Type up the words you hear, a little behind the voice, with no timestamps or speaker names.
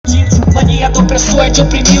mania do opressor é de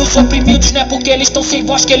oprimir os oprimidos. Não é porque eles estão sem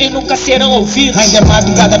voz que eles nunca serão ouvidos. Ainda é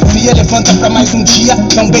madrugada fria, levanta pra mais um dia.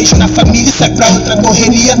 Dá um beijo na família e sai pra outra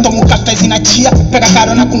correria. Toma um cafezinho na tia, pega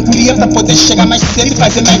carona com cria pra poder chegar mais cedo e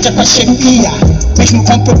fazer média com a chefia. Mesmo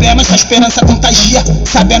com problemas, a esperança contagia,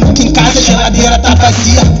 sabendo que em casa a geladeira tá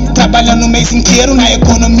vazia. Trabalhando o mês inteiro na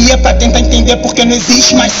economia pra tentar entender porque não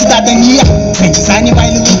existe mais cidadania. Sem desanimar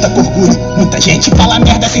ele luta com orgulho. Muita gente fala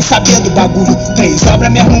merda sem saber do bagulho. 3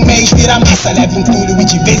 obras mesmo mês vira massa, leva entulho. E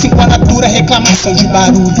de vez em quando atura reclamação de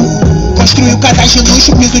barulho. Construiu casas de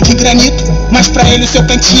luxo, piso de granito, mas pra ele o seu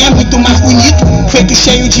cantinho é muito mais bonito. Feito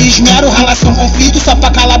cheio de esmero, relação conflito, só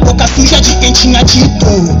pra calar a boca suja de quem tinha dito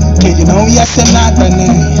que ele não ia ser nada,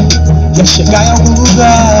 né? Ia chegar em algum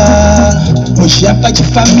lugar. Hoje é pai de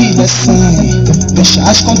família, sem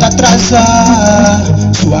deixar as contas atrasar.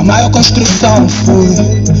 Sua maior construção foi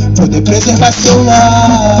poder preservar seu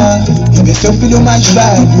lar e ver seu filho mais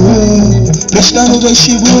velho prestando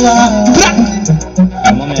vestibular.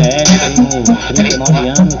 Meu nome é Ed, tenho 39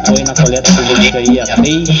 anos, estou na coleta pública aí há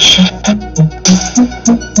 3.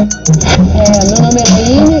 Meu nome é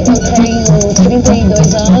Aline, eu tenho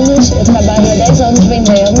 32 anos, eu trabalho há 10 anos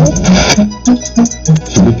vendendo.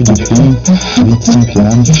 Felipe de Pinho, 25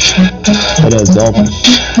 anos, Teresópolis,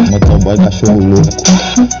 motoboy cachorro louco.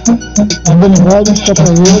 Bonivaldo,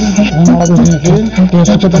 Capraeiro, Ronaldo Vinheiro, eu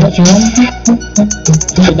sou cooperativano.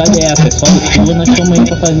 A dificuldade é essa, é só no fila nós estamos aí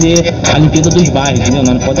para fazer a limpeza dos bairros, entendeu?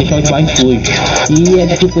 Nós não podemos deixar os bairros sujos. E a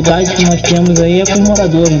dificuldade que nós temos aí é com os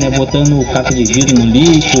moradores, né? Botando o caco de vidro no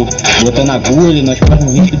lixo, botando agulha, nós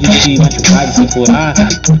corremos o risco de se machucar, de se furar.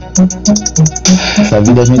 Essa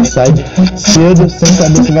vida a gente sai cedo sem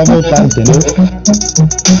saber se vai voltar, entendeu?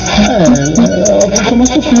 É uma pessoa mais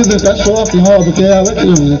sofrida, que sofre, rouba, quebra,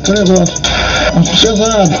 aquele negócio. É um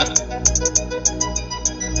pesado.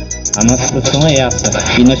 A nossa profissão é essa,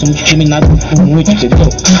 e nós somos discriminados por muito, entendeu?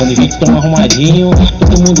 Quando a gente toma arrumadinho,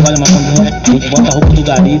 todo mundo olha, mas quando a gente bota a roupa do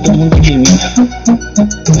gari, todo mundo discrimina.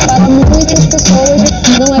 Para muitas pessoas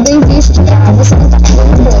não é bem visto, você não está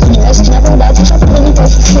pagando imposto, mas na verdade você está pagando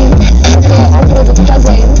imposto sim, porque é um produto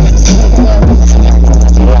caseiro, você está entendendo?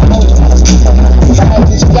 A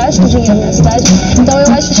gente gasta dinheiro na cidade, então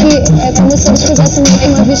eu acho que é como se eles fizessem meio que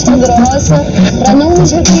uma vista grossa para não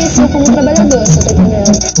nos reconhecer como trabalhador, você está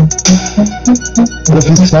entendendo?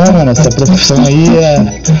 Profissão, mano, essa profissão aí é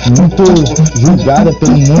muito julgada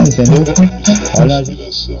pelo mundo, entendeu? Olha,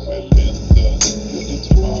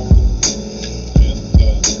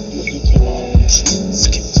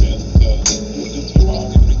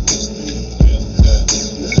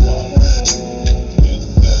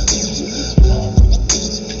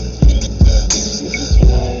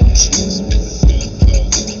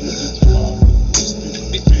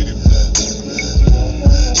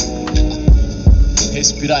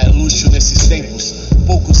 Respirar é luxo nesses tempos.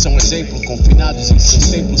 Poucos são exemplo, confinados em seus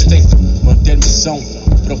templos. Tentam manter missão,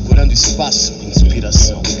 procurando espaço,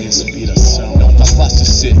 inspiração, respiração. Não tá fácil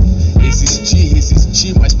ser,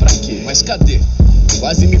 resistir, mas pra quê? Mas cadê?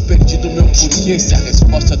 Quase me perdi do meu porquê. Se a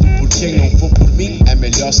resposta do porquê não for por mim, é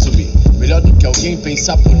melhor sumir. Melhor do que alguém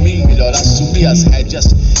pensar por mim, melhor assumir as rédeas.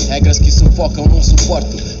 Regras que sufocam, não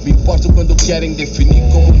suporto. Me importo quando querem definir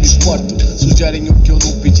como me porto. Sugerem o que eu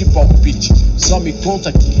não pedi, palpite. Só me conta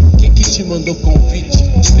aqui, quem que te mandou convite?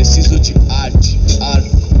 Preciso de arte,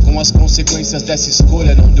 com as consequências dessa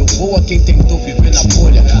escolha. Não deu boa quem tentou viver na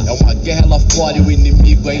bolha. É uma guerra lá fora e o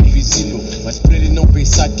inimigo é invisível, mas pra ele não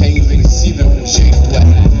pensar que é invencível, meu jeito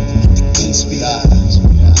é inspirar,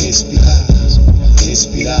 respirar,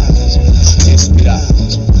 respirar, respirar.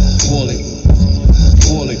 Fôlego,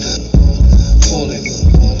 fôlego, fôlego,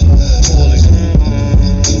 fôlego.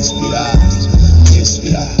 Inspirar,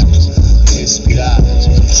 respirar, respirar,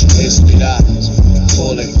 respirar.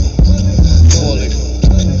 Fôlego, fôlego,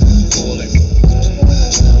 fôlego.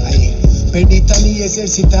 Aí, permita-me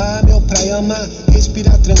exercitar meu pranayama.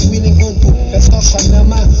 Respirar tranquilo enquanto pesca com a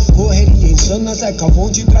grama. Correria insana, Zé Calvão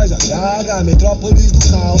de trás a draga. Metrópolis do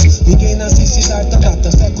caos, ninguém nasce Siddhartha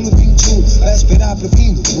data. Século 21, vai esperar pro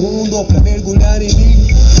fim do mundo pra mergulhar em mim.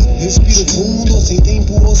 Respiro fundo, sem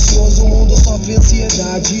tempo ocioso. O mundo sofre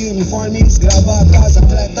ansiedade. Uniformes, gravatas,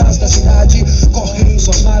 atletas da cidade correm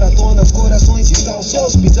suas maratonas, corações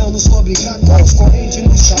descalços, pisando sobre cacos, corrente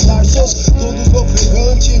nos cadarços, todos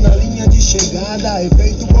ofegantes na linha de chegada.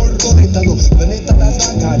 Efeito borboleta no planeta das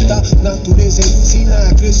lagartas. Natureza ensina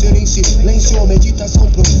a crescer em silêncio, meditação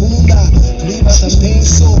profunda. Clima tá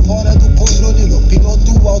tenso, fora do controle no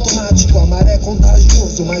piloto automático. A maré é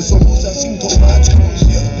contagioso, mas somos assintomáticos.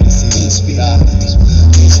 Preciso inspirar,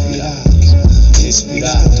 respirar,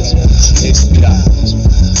 respirar, respirar.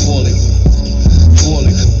 Fôlego,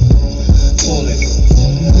 fôlego,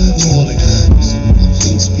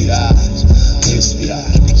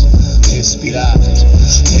 respirar,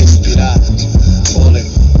 respirar, fôlego,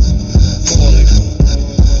 fôlego,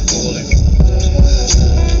 fôlego.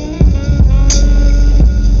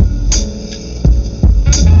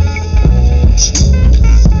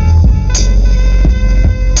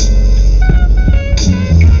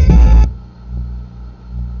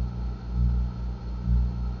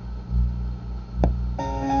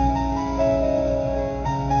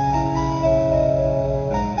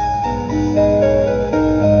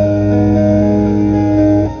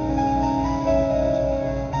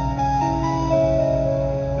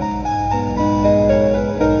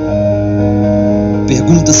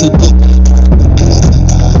 Pergunta se eu tô.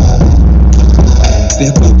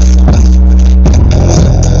 Pergunta se eu tô.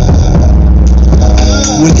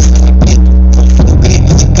 O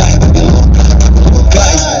grito de cai, Babilão.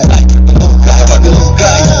 Cai, Babilão,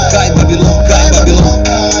 cai, Babilão, cai, Babilão.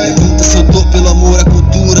 Pergunta se eu tô pelo amor à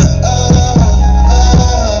cultura.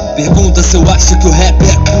 Pergunta se eu acho que o rap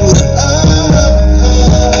é a cura.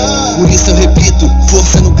 Por isso eu repito,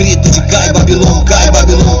 força no grito de cai, Babilão, cai,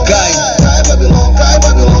 Babilão, cai.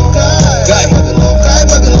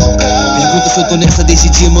 Pergunta se eu tô nessa desde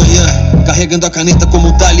de manhã, carregando a caneta como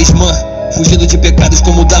um talismã, fugindo de pecados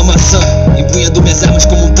como o da maçã, empunhando minhas armas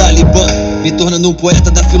como um talibã, me tornando um poeta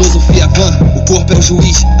da filosofia vã. O corpo é o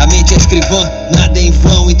juiz, a mente é a escrivã, nada é em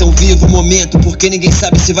vão, então viva o momento, porque ninguém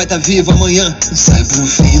sabe se vai tá vivo amanhã. Sai pro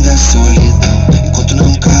fim da solidão, enquanto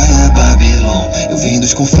não cai a Babilão. Eu vim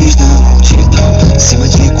dos confins da multidão, em cima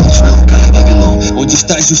de enquanto não cai Babilão. Onde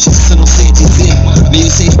está a justiça, não sei dizer, meio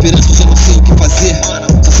sem esperança, já não sei o que fazer.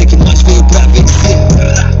 Só sei que nós veio pra vencer,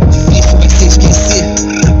 difícil vai ser esquecer.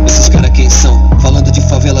 Esses caras quem são? Falando de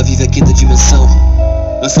favela, vive a quinta dimensão.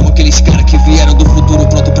 Nós somos aqueles caras que vieram do futuro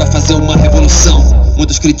pronto pra fazer uma revolução.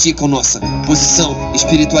 Muitos criticam nossa posição,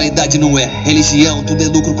 espiritualidade não é religião. Tudo é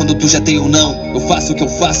lucro quando tu já tem ou não. Eu faço o que eu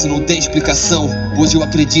faço, não tem explicação. Hoje eu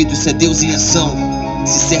acredito, isso é Deus em ação.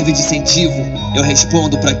 Se serve de incentivo, eu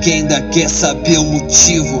respondo pra quem ainda quer saber o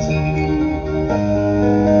motivo.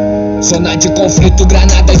 Zona de conflito,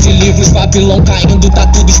 granadas de livros, Babilão caindo, tá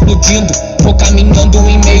tudo explodindo. Vou caminhando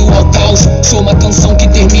em meio ao caos, sou uma canção que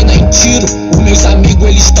termina em tiro. Os meus amigos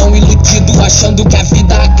eles estão iludidos, achando que a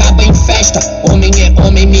vida acaba em festa. Homem é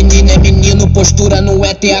homem, menino é menino, postura não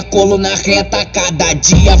é ter a coluna reta. Cada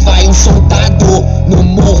dia vai um soldado, no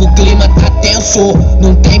morro o clima tá tenso.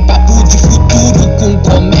 Não tem papo de futuro, com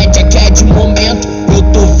comédia que é de momento. Eu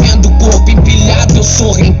tô vendo o corpo empilhado, eu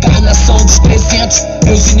sou reencarnação dos 300.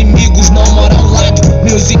 Meus inimigos não moram ao lado,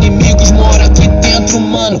 meus inimigos moram aqui dentro,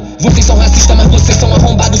 mano. Vocês são racistas, mas vocês são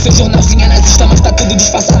arrombados. Seu jornalzinho é nazista, mas tá tudo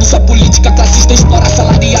disfarçado. Sua política classista explora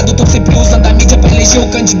assalariado. Tô sempre usando a mídia pra eleger o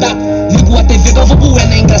candidato. Ligo a TV, Galvão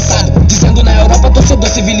Bueno é engraçado, dizendo na Europa torcedor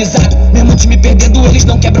civilizado. Mesmo time perdendo, eles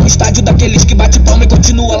não quebram o estádio. Daqueles que bate palma e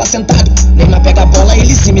continua lá sentado. Neymar pega a bola,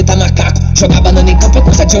 eles imita macaco. Jogar banana em campo é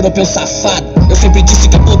coisa de europeu safado. Eu sempre disse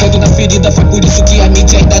que por dentro da ferida, foi por isso que a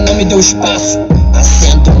mídia ainda não me deu espaço.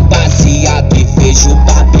 Acendo um baseado e vejo o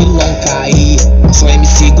Babilão cair. Sou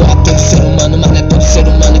MC igual a todo ser humano, mas não é todo ser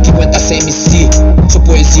humano que aguenta ser MC. Sou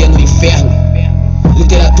poesia no inferno,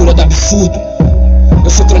 literatura do absurdo. Eu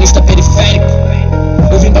sou cronista periférico,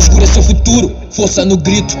 eu vim pra escurecer o futuro. Força no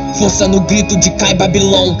grito de cai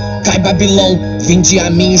Babilão, cai Babilão. Vinde a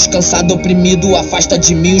mim os cansado oprimido, afasta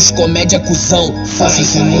de mim os comédia cuzão. Faça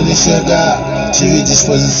esse mundo enxergar, tive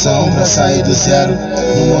disposição pra sair do zero.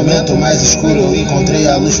 No momento mais escuro eu encontrei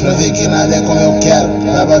a luz pra ver que nada é como eu quero.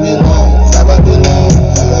 Vai Babilão, vai Babilão,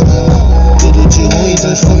 vai Babilão. Tudo de ruim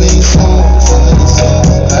transformei em som.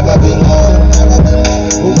 Vai Babilão,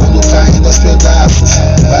 o mundo caindo aos pedaços,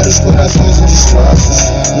 vários corações em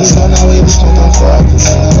destroços. No jornal eles contam focos,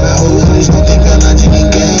 na rua eles não tem pena de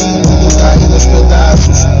ninguém. O mundo caindo aos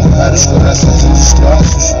pedaços, vários corações em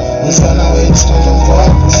destroços. No jornal eles contam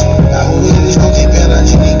focos, na rua eles não tem pena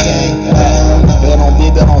de ninguém. Eu não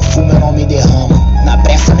bebo, eu não fumo, eu não me derramo. Na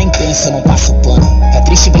pressa nem penso, eu não passo pano. É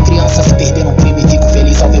triste ver criança se perder num crime. Fico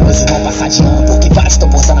feliz ao ver meus irmãos passar de ano, porque vários estão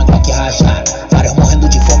portando a Glock rasgada, vários morrendo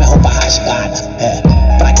de fome, a roupa rasgada.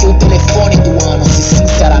 Pra que o telefone do ano, se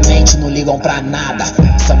sinceramente não ligam pra nada?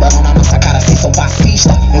 Sambando na nossa cara, cês são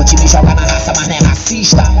fascistas. Meu time joga na raça, mas não é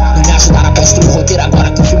racista. Não me ajudaram a construir o roteiro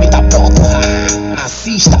agora que o filme tá pronto.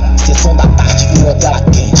 Assista, sessão da tarde virou tela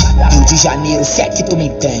quente. Rio de Janeiro, se é que tu me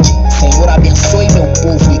entende. Senhor abençoe meu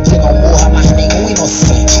povo e que não morra mais nenhum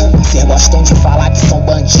inocente. Cês gostam de falar que são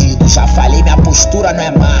bandidos, já falei, minha postura não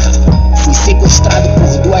é marra. Fui sequestrado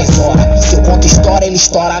por 2 horas. Se eu conto história, ele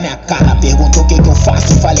estoura a minha cara. Perguntou o que eu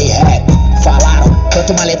faço, falei rap. Falaram,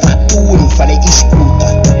 canta uma letra tua, eu falei escuta.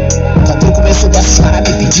 Cantei o começo dessa, os caras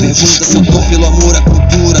me pediu desculpa. Se eu tô pelo amor à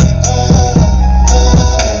cultura.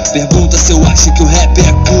 Pergunta se eu acho que o rap é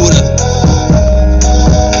a cura.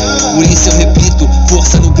 Por isso eu repito,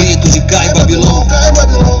 força no grito de cai Babilon. Cai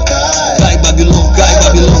Babilon, cai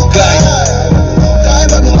Babilon, cai.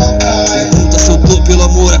 Pergunta se eu tô pelo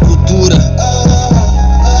amor à cultura.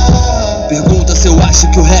 Pergunta se eu acho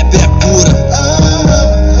que o rap é a cura.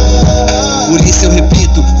 Por isso eu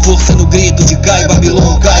repito, força no grito de cai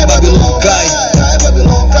Babilon, cai Babilon, cai. Cai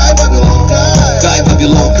Babilon, cai Babilon, cai. Cai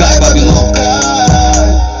Babilon, cai Babilon, cai.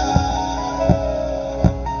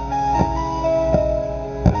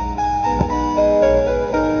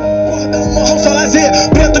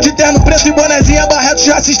 Preto de terno, preto e bonezinha, Barretos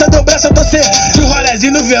racista do braço a torcer. De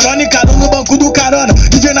rolezinho no Verônica, no banco do carona.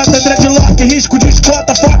 DJ na dreadlock, risco de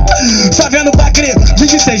escota, foca. Só vendo Bacri,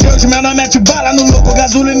 DJ Sejeus, menor mete bala no louco.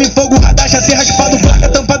 Gasolina e fogo, radar, chassi raspado, placa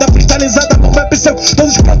tampada, cristalizada, bomba pseu.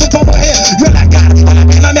 Todos prontos pra morrer. Viu na cara,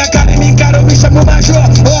 na minha cara e me encara, eu me chamo Major.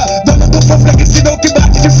 Dono do flow flexível que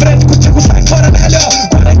bate de frente, contigo sai fora melhor.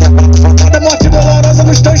 44 da morte dolorosa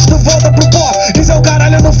nos tanques, tu volta pro pó. Dizer o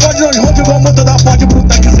caralho não fode, nós rompe igual motor da Ford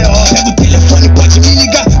bruta que cê ó. Pega o telefone, pode me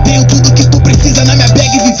ligar. Tenho tudo que tu precisa na minha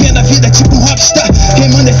bag, vivendo a vida tipo um rockstar. Quem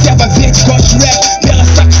manda é serva verde, Ghost Rap. Pela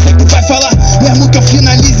saco sempre vai falar, mesmo que eu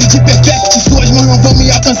finalize de perfect, suas mãos não vão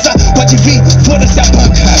me alcançar. Pode vir, foda-se a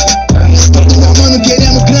banca. Todo meu mano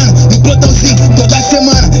querendo grana, no plantãozinho, toda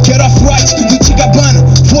semana. Quero off-white, do Tigabana.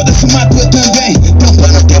 Foda-se, mato eu também.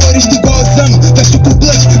 Tampando terrorista igual Osama. Fecho com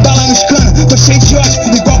blunt, bala nos cana. Tô cheio de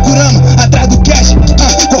ódio, igual Kurama. Atrás do cash,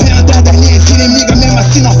 correndo atrás das linhas inimigas. Mesmo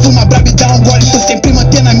assim não fuma, brabo e dá um gole. Tô sempre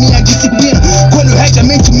mantendo a minha disciplina. Colho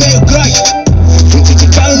regiamente meio cross. 20 de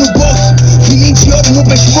calo no bolso, fininho de ouro no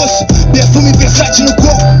pescoço. Perfume Versace no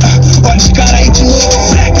corpo. Olha os caras aí de novo.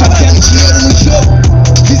 Black fazendo dinheiro no jogo.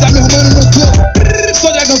 Fiz a meu mano no topo.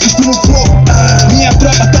 Sou dragão que tu no flow. Minha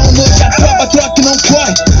tropa tá um nojo, a tropa troca e não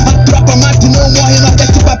corre. A tropa mata e não morre. Nós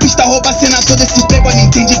desce pra pista, rouba a cena toda. Esse playboy não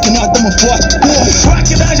entende que nós tamo forte.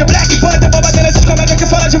 Rock Danger, Black Panther, vou bater nesses comédias que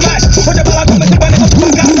fala demais. Hoje eu vou lá como esse banana com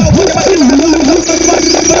o garçom. Hoje eu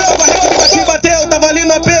bati no bateu, tava ali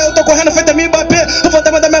no AP. Eu tô correndo feita me bater. O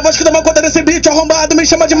fantasma da minha voz que toma conta desse beat arrombado. Me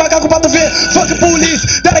chama de macaco pra tu ver. Fuck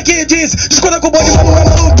police, dela que diz. Escuta com o bonde, mas não é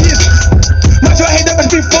maluquice. Mas o RD vai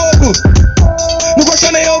vir fogo. Não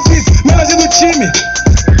gostou nem eu fiz, menos do time.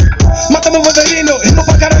 Mata meu Wolverine, eu rimo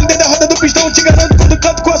pra caralho dentro da roda do pistão. Te garanto quando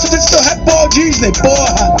canto com a sua de seu rap Walt Disney,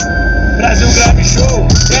 porra. Brasil Grave Show,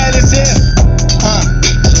 DLC.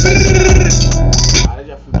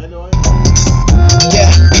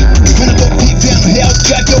 Yeah, mano, eu tô vivendo real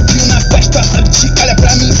que eu vi na festa. Olha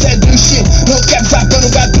pra mim, cê é do shit. Não quero zapando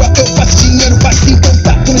gadrock, eu faço dinheiro, faço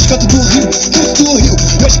contato nos cantos do Rio. Do Rio,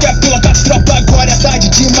 meus capula com as tropas agora é tarde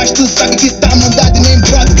demais. Tu sabe que tá mandado e nem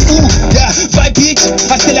brother. Yeah, vai bitch,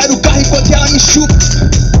 acelera o carro enquanto ela me chupa.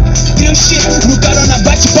 Tem shit, no carona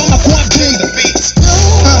bate palma com a gringa.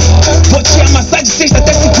 Vou te amassar de sexta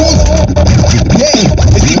até segunda. Yeah,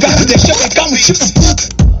 esse carro deixa eu bem calmo, tipo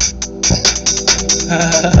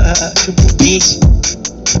tipo bitch.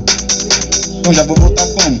 Então já vou voltar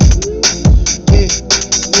como?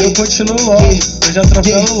 Eu continuo logo, eu já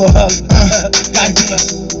atropelo logo.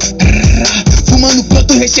 Fumando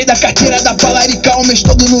pronto, recheio da carteira da Palarica. O mês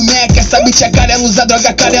todo no Mac, essa bitch é cara, ela usa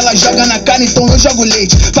droga cara, ela joga na cara, então eu jogo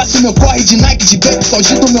leite. Faço meu corre de Nike, de baby,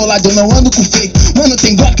 soldi do meu lado, eu não ando com fake. Mano,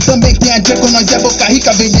 tem Glock também, tem a Draco, nós é boca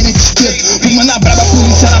rica, vendendo esse espeto. Fumando a braba,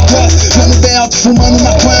 polícia na costa, mano bem alto, fumando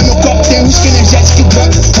maconha, meu copo tem whisky energético e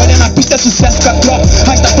droga. Olha na pista, é sucesso com a tropa,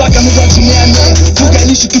 rasta a placa no gol de 66. Fuga é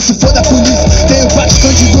lixo que se for da polícia, tenho vários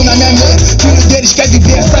escondido na minha meia. Filho deles quer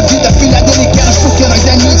viver essa vida, filha dele quer nós porque nós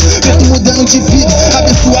é nisso. Preto mudando de vida,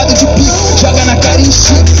 abençoado de pico. Joga na cara e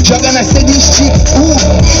estica, joga na sede e estica.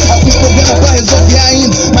 Alguns problemas pra resolver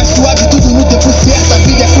ainda, mas suave tudo no tempo certo. A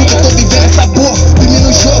vida é curta, eu tô vivendo essa porra. Prime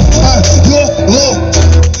no jogo,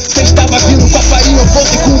 cê estava vindo com a farinha, eu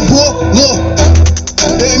voltei com um bolo.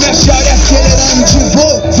 Eu e minha chave acelerando de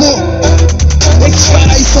voo. Esses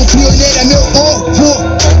caras aí são pioneiros, é meu ovo.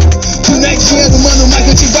 Tu não é dinheiro, mano, mas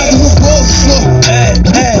eu te guardo no bolso.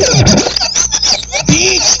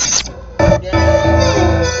 Bitch.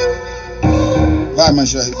 Vai,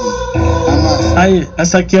 Major. Aí,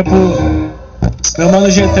 essa aqui é pro meu mano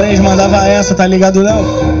G3, mandava essa, tá ligado não?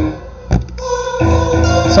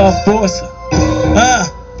 Só força.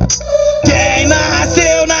 Quem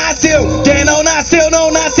nasceu, nasceu. Quem não nasceu,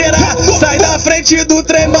 não nascerá. Sai da frente do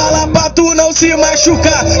trem bala pra tu não se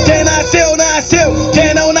machucar. Quem nasceu, nasceu.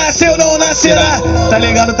 Quem não nasceu, não nascerá. Tá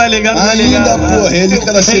ligado, tá ligado, tá ligado. Ainda, porra, ele que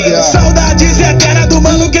era CDA. Saudades eternas do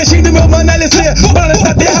mano queixinho do meu mano LC.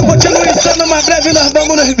 Planeta Terra continua insano, mas breve nós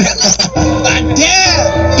vamos nos ver. Até,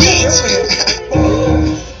 bitch.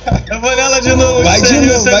 Eu vou nela de novo. Vai de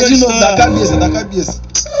novo, da cabeça.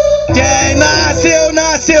 Quem nasceu,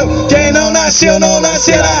 nasceu. Quem não nasceu, não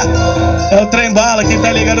nascerá. É o trem bala, quem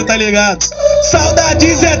tá ligado, tá ligado.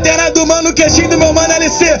 Saudades eternas do mano queixinho do meu mano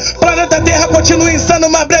LC. Planeta Terra continua insano,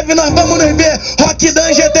 mas breve nós vamos nos ver. Rock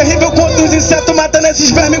Dungeon é terrível contra os insetos, matando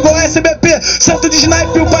esses vermes igual SBP. Santo de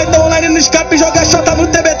snipe, o pai tá online no escape, joga xota no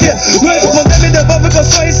TBT. No responder me devolve que eu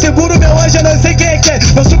sou inseguro, meu anjo eu não sei quem é quem.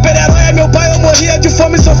 Meu super-herói é meu pai, eu morria de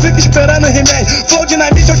fome, só fico esperando o He-Man. Flow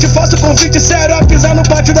Dinamite, eu te faço convite sério a pisar no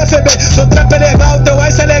pátio da FEBEM. Seu trap é legal, teu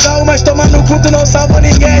ice é legal, mas tomar no cu tu não salva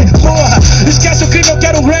ninguém. Porra, esquece o crime, eu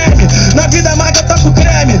quero um Grammy. Na vida amarga eu toco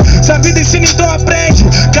creme. Se a vida ensina, então aprende.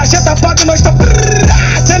 Cacheta paga, nós tá...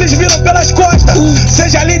 Se eles viram pelas costas,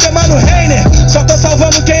 seja líder, mano, Reiner. Só tô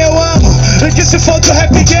salvando quem eu amo, e que se for do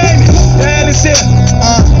rap game. É LC.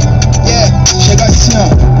 Chega assim, ó.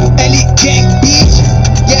 L-Gang Beat.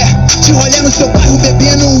 Te rolê no seu bairro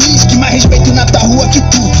bebendo um whisky, mais respeito na tua rua que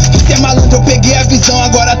tu. Você é malandro, eu peguei a visão,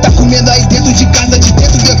 agora tá comendo aí dentro de casa, de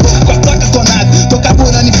dentro devolvo com a placa tonada. Tô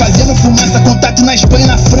carburando e fazendo fumaça, contato na Espanha e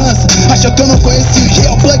na França. Achou que eu não conheci o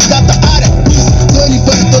Geoplug da tua área? Tô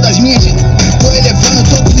elevando todas as minhas, tô elevando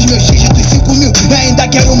todos os meus dígitos, 5 mil, e ainda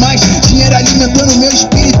quero mais. Dinheiro alimentando meu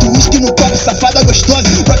espírito, whisky no copo, safada gostosa.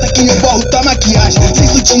 Brota que eu borro tua maquiagem, sem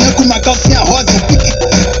sutiã com uma calcinha rosa.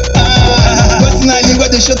 Doce na língua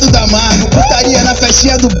deixou tudo amargo, putaria na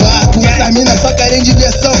festinha do barco. Essas minas só querem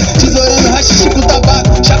diversão, tesourando rachixe com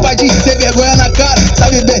tabaco. Chapadinho, sem vergonha na cara,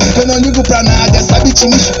 sabe bem que eu não ligo pra nada. Essa bitch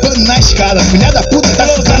me chupando na escala, filha da puta tá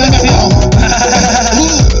ficando na minha alma.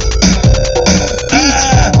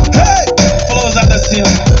 Flowzada assim, ó,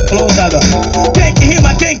 flowzada. Quem que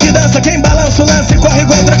rima, quem que dança, quem balança o lance, corre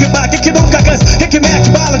igual Drogba. Quem que nunca cansa, quem que mete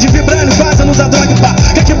bala de vibrânio, quase não usa droga, pá.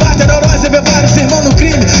 Quem que bate a neurose, vê vários irmãos no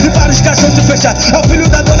crime e vários cachorros se fechar. É o filho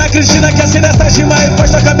da dona Cristina que assina essa rima e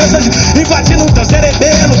posta a cabeça invadindo o teu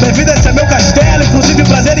cerebelo. Bem-vindo, esse é meu castelo, inclusive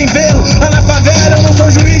prazer em vê-lo. Lá na favela eu não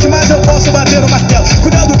sou juiz, mas eu posso bater o martelo.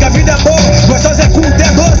 Cuidado que a vida é boa, gostosa é culto,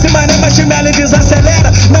 é doce, mas nem marshmallow e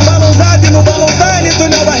desacelera. Na balãozada e no balão time, tu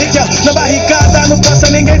não barriquel. Na barricada não passa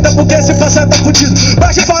ninguém, tá porque se passar tá fudido.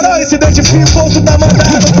 Baixa o farol e se identifica, ou tu tá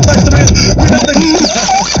mandado, ou tu tá destruído. Cuidado aqui.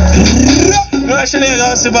 Eu acho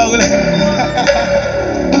legal esse bagulho.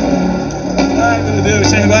 Ai meu Deus,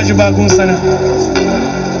 vocês gostam de bagunça, né?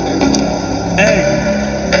 Ei,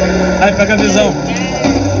 aí pega a visão.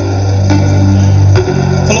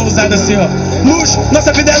 Flowzada assim, ó. Luz,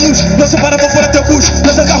 nossa vida é luz, nosso para fora teu bucho.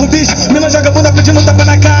 Nosso carro bicho, mina joga bunda pedindo tapa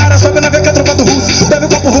na cara. Sobe na veia que a tropa do russo. Bebe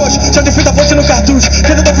copo roxo, já de fita ponte no cartucho.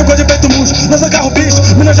 Quem não ficou de peito murcho. Nosso carro bicho,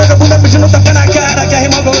 mina joga bunda pedindo tapa na cara. Quer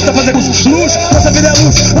rimar pra outra fazer curso. Luz, nossa vida é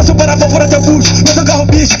luz, nosso para fora teu bucho. Nosso carro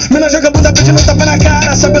bicho, mina joga bunda pedindo tapa na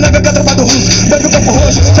cara. Sobe na veia que a tropa do russo. Bebe copo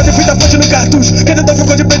roxo, já de fita ponte no cartucho. Quem não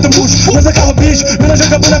ficou de peito murcho. Nosso carro bicho, mina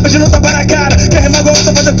joga bunda pedindo tapa na cara. Quer rimar pra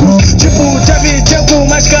outra fazer curso. Tipo, Chevy, tempo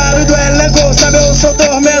mais caro do elenco. Sabe, eu sou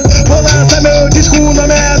tormento. Vou lançar meu disco, o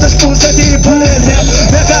nome é 2% e por exemplo.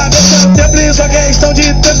 Minha cabeça é o tempo, só questão de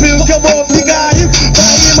tempo que eu vou ficar rico.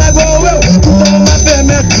 Vai rimar igual eu, tu toma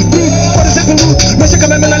fermento. Bruto, pode ser com luto, mexe com a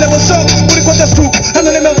minha mina, leva soco. Por enquanto é suco,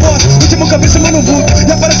 ando nem meu voto. Último que eu vi, cima no vulto,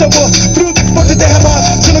 e apareceu o morto. Fruto, ponto de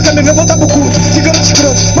terremoto, se nunca me vê, voltar pro culto. Que garoto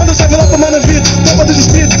escroto, manda um salve lá pro mano Vitor. Topa dos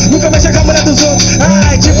espíritos, nunca mexe com a mulher dos outros.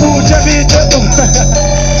 Ai, tipo, Chevy, tempo.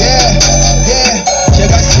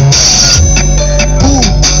 Chega assim.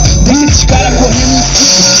 Deixa esses caras correndo em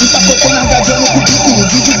ciclo. Empacotando a gadinha no cubículo.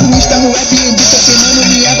 Vídeo pro Insta no Airbnb. Tô queimando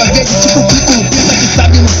minha erva verde tipo pículo. Pensa que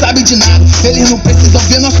sabe, não sabe de nada. Eles não precisam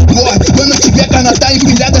ver nosso corte. Quando tiver canota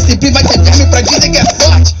empilhada, sempre vai ter verme pra dizer que é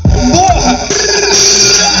forte. Porra!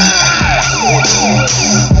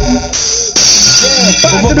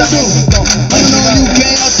 Mano, não ligo quem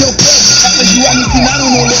é o teu povo. Essas ruas me ensinaram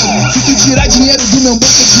no logo. Se tu tirar dinheiro do meu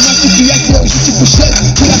bolso, se nós tu vier ser hoje tipo cheiro.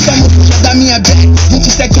 Tira essa moça da minha bag.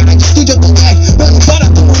 27 horas de estúdio, eu tô bem. Mano, bora,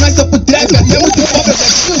 tu não nasce pro trap. Até muito pobre, até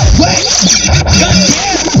que tu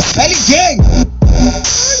L-Gang.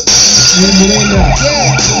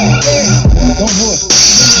 Então vou.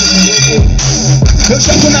 Eu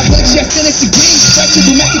jogo na Band GC nesse green. Fest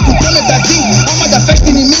do Mac com planetazinho. Alma da festa,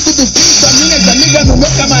 inimigo do fim. Só minhas amigas no meu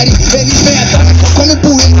camarim. Eles vêm atrás, come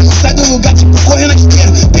poeira. Não sai do lugar, tipo, correndo na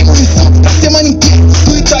esteira. Tem munição pra semana inteira.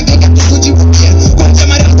 Tu e tua gangue é tudo de bobeira. Corte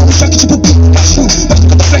amarelo, tá no choque tipo Pikachu. Mas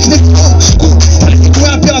tu tá flash nesse old school. Parece com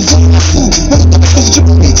ela pela zona sul. Mano, tô pescoço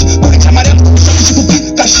tipo Beat. Corte amarelo, tá no choque tipo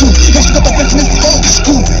Pikachu. Mas tu tá flash nesse old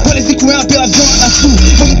school. Parece com ela pela zona sul.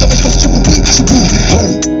 Mano, tô pescoço tipo Pikachu.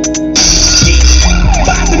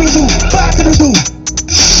 Bate no Dudu.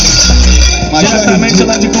 Diretamente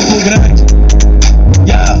lá de Campo Grande.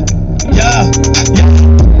 Yeah.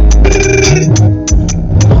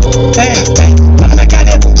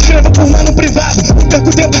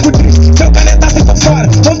 perco tempo com diz. Seu canetaço eu tô fora,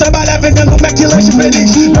 vamos trabalhar vendendo um McLanche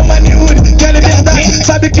feliz. Meu Maniuri, que é liberdade,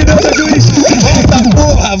 sabe que Deus é juiz. Volta,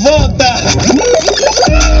 porra, volta.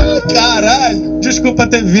 Caralho. Desculpa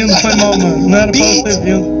ter vindo, foi mal, mano. Não era pra eu ter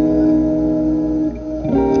vindo.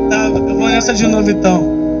 Tá, eu vou nessa de novo então.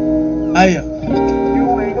 Aí, ó.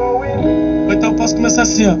 Ou então eu posso começar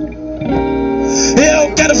assim, ó.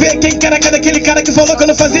 Eu quero ver quem caraca daquele cara que falou que eu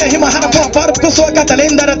não fazia rima rara. Porra, para porque eu sou a carta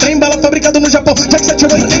lendária. Trem bala fabricado no Japão. Já que você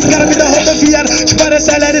tirou e tem cara me dá rodoviária. Te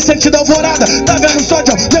parece LR sentido alvorada. Tá vendo só,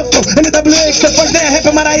 John? Meu flow, NWA, que você pode ter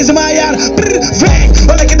rap, Maraíza e Maiara. Vem,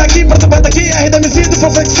 olha aqui daqui, pronto, bota aqui. RDMC do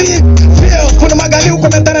Foflexi. Viu, fui no Magali, o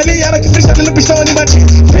comentário ali era que freestyle no pistão ali bati.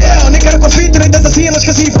 Viu, nem quero confite, nem dança assim, não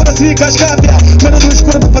esqueci, foda-se, cascapia. Medo do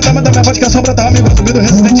escuro do fantasma da minha voz que a sombra tá amigo, subido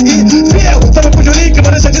Resident E. Viu, salve pro Juninho, que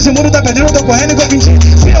mano, disse muro tá perdendo, tô correndo igual 20.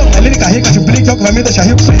 Viu, é lírica rica de brinque, é o que vai me deixar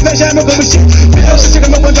rico. Sua inveja é meu combustível. Viu, se chega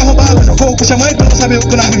meu bonde arrombado, já corro com xamã e tu não sabe o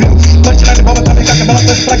que o nome viu. Pode tirar de boba, tá brincando, que a bola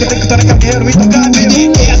foi pra que tem que tornar campeiro e tocar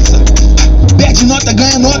viu. Essa, perde nota,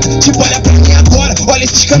 ganha nota, tipo olha pra mim agora. Olha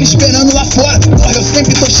esses canos esperando lá fora. Porra, eu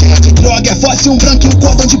sempre tô cheio de droga. É forte um branco e um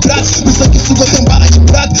cordão de prata. O sangue sugou tem bala de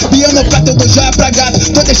prata. Piano prata, eu dou joia pra gato.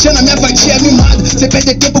 Tô deixando a minha vadia mimada. Cê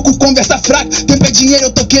perder tempo com conversa fraca. Tempo é dinheiro,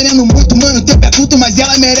 eu tô querendo muito, mano. Tempo é culto, mas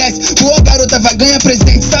ela merece. Boa garota, vai ganhar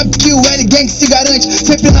presente. Sabe que o L-Gang se garante.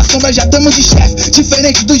 Sempre na sombra já tamo de chefe.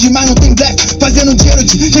 Diferente dos demais, não tem blefe. Fazendo dinheiro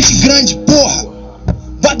de gente grande, porra.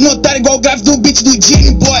 Bota no otário igual o grave do beat do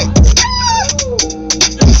Jimmy Boy.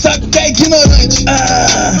 Tu sabe que é ignorante.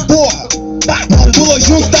 Porra, pulou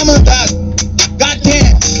junto, tá mandado.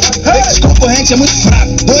 Goddamn, esse concorrente é muito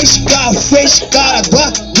fraco. 2 carros, 6 caras,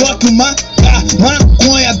 Glock, uma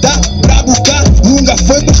maconha, dá brabo, carunga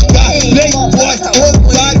foi buscar. Playboy,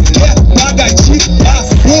 otário, quer pagar de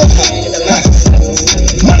porra.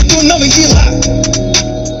 Mano, tu não vem de lá.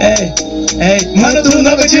 Ei, mano, tu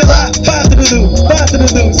não vem de lá. Pátrio Dudu.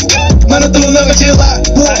 Mano, tu não vem de lá.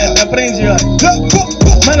 Eu aprendi, ó.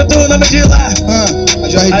 Mano, tu não vem de lá.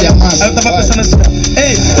 Aí eu tava pensando assim,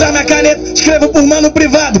 ei, traz minha caneta, escrevo por mano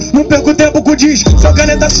privado. Não perco tempo com disco, seu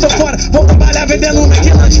caneta estou fora. Vou trabalhar vendendo um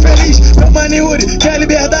McLanche feliz. Meu Maniuri, que é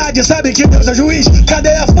liberdade, sabe que Deus é juiz.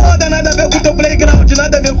 Cadeia foda, nada a ver com teu playground,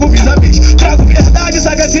 nada a ver com vis-a-vis. Trago verdade,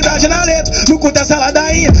 sagacidade na letra, no cu dessa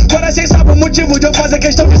ladainha. Agora cês sabem o motivo de eu fazer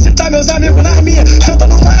questão de citar meus amigos nas minhas. Se eu tô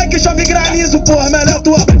no like, chove granizo, porra, melhor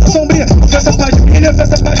tua preta sombria. Festa paz de milha,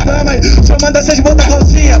 festa paz pra mãe. Se eu mandar cês botar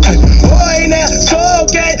calcinha, pai. Oi, né, sou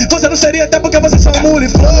quem? Você não seria até porque você só mule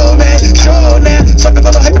flow, man. Show, né? Só que eu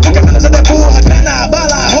tô no rap porque a beleza é burra. Grana,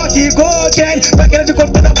 bala, rock e cocaine. Vaqueira de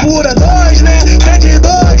corpo da pura. 2, né?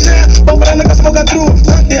 3, né? Vamos pra negócio, Mogatru.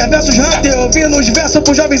 Hunter versus Hunter. Ouvindo os versos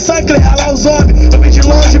pro jovem Sancler. Alá os homens. Eu vim de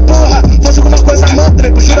longe, porra. Fosse alguma coisa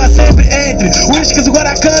mantra. Puxura sempre entre Whiskies e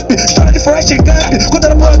Guaracamp. História de Forrest Gump.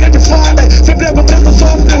 Contando por grande foda. Sempre é o preto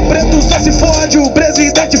sofre. O preto só se fode. O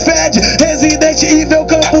presidente fede. Resident Evil,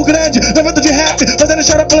 Campo Grande. Evento de rap. Fazendo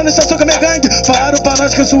chora pulando estação com a minha gangue. Falaram pra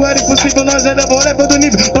nós que isso era impossível. Nós elevou o level do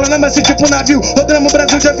nível. Falando assim tipo navio. Rodamos o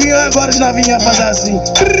Brasil de avião. Agora os navinhos fazer assim.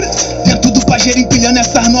 Dentro do pajeiro empilhando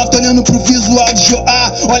essas notas. Olhando pro visual de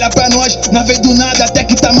Joá. Olha pra nós, na vez do nada. Até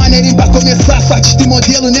que tá maneirinho pra começar. Só artista e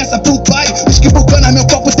modelo nessa pool party. Os que bucana, meu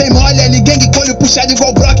copo tem mole. L-Gang, colho puxado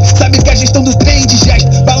igual Brock. Sabe que a gestão do trem de gesto.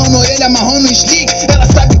 Balão na orelha, marrom no slick. Ela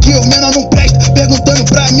sabe que o menor não presta. Perguntando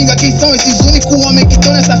pra amiga quem são esses únicos homens que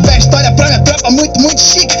estão nessa festa. Olha pra minha tropa, muito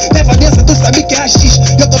chique. Leva dessa, tu sabe que é rachis.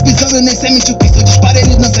 Eu tô pisando nesse M2K. Se eu disparo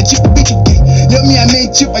ele dança tipo B2K. Deu minha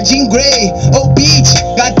mente tipo a Jean Grey. Oh beat,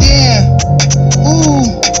 goddamn.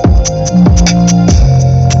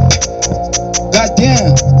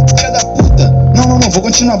 Goddamn, filha da puta. Não, vou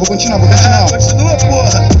continuar. Continua,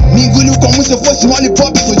 porra. Me engoliu como se eu fosse um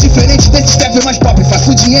lollipop. Sou diferente desses trap mais pop.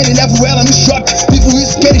 Faço dinheiro e levo ela no shopping. Vivo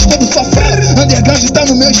isso que eles todos só falam. Underground tá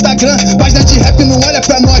no meu Instagram. Página de rap não olha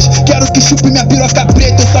pra nós. Quero que chupe minha piroca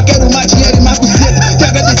preta. Eu só quero mais dinheiro e mais buceta. Te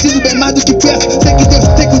agradecido bem mais do que peço. Sei que Deus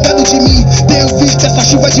tem cuidado de mim. Tenho visto essa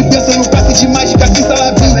chuva de bênção. Não passe de mágica sem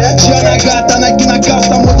salavim. Giana gata, Nike na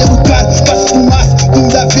calça, modelo caro. Faço fumaça,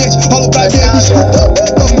 comida verde. Rolo pra ver, escuta.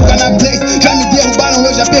 Tô fuga na Blaze. Já me derrubaram,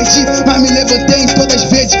 eu já perdi. Mas me levantei em todas as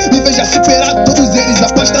vezes. Me veja superado todos eles.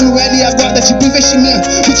 Aposta no L e aguarda tipo investimento.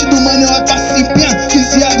 Fit do mano, eu passo sem pena.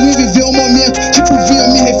 Viciado em viver o momento. Tipo vinho, eu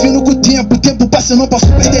me refino com o tempo. O tempo passa, eu não posso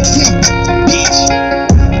perder tempo. Bitch,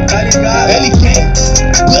 tá ligado? L-Gang.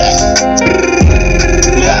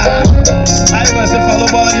 Aí você falou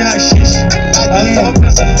bola de rachis. Aí eu tava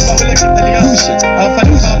pensando no bagulho aqui, tá ligado? Puxa. Aí eu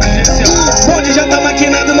falei, fala pra gente assim, onde já tá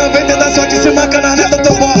maquinado, não vem ter da sorte, se marca na nada, eu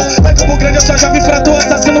tô bola. Vai Campo Grande, eu só já me fratou,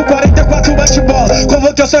 assassino 44 bate-bola.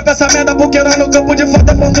 Convoquei, eu só pra essa merda, porque nós no campo de foto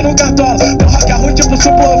é ponto no cartola. Meu rock arroz tipo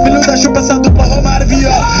suplo, filho da chupa, essa dupla Romário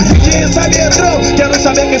Viola. Que isso ali, Tron? Quero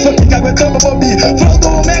saber quem foi que aguentou meu bobi. Flow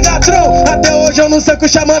do Megatron, até hoje eu não sei o que o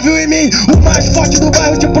Xamã viu em mim. O mais forte do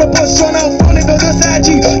bairro te proporciona o full nível do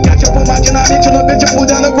setting. Que é tipo uma dinamite no beat,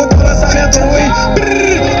 fudendo com o lançamento ruim.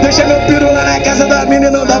 Brrr, deixei meu piru lá na casa da mina e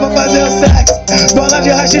não dá pra fazer o sexo. Bola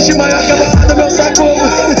de rachixe maior que a bola do meu saco.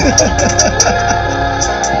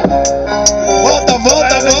 Volta,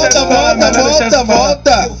 volta, volta, volta, volta,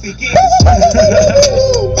 volta.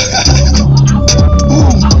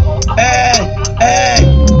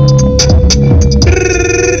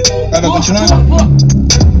 Vai continuar?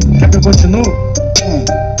 Quer que eu continue?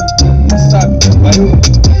 Não sabe.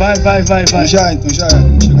 Vai. Então já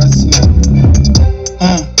chegar assim,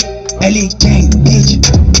 ó. L Gang Beat.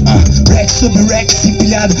 Rex sobre Rex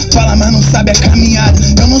empilhado. Fala, mas não sabe a caminhada.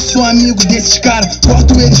 Eu não sou amigo desses caras.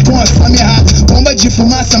 Corto eles com a fama errada. Bomba de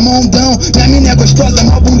fumaça, mondão. Minha mina é gostosa,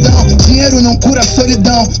 mó bundão. Dinheiro não cura a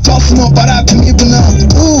solidão. Falso não parar comigo, não.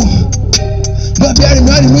 Burberry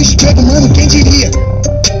me olha no espelho, mano, quem diria?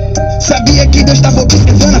 Sabia que Deus tava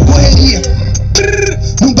observando a correria.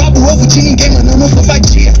 Não babo ovo de ninguém, mano, eu não sou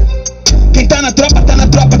vadia. Quem tá na tropa,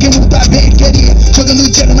 quem não tá bem queria. Jogando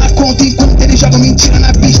dinheiro na conta enquanto eles jogam mentira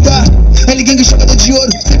na pista. L Gang jogador de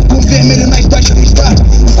ouro, sempre com vermelho nas duas vistas.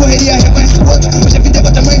 Não correria, reconhece o outro. Hoje a vida é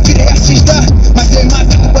outra, mãe, virei assista. Mas eu e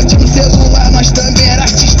mata com bandido no celular, nós também era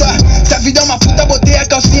artista. Se a vida é uma puta, botei a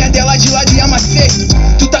calcinha dela de lado e amassei.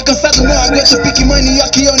 Tu tá cansado, não aguento, pique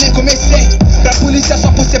manioca e eu nem comecei. Pra polícia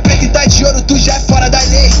só por ser preto e tá de ouro, tu já é fora da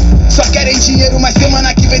lei. Só querem dinheiro, mas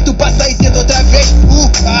semana que vem tu passa e tenta outra vez.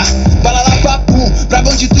 Bala lá papum, pra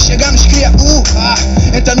onde tu chegar nos cria.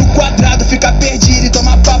 Entra no quadrado, fica perdido e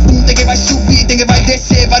toma papum. Tem quem vai subir, tem quem vai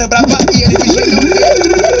descer, vários brava e ele fingiu não ver.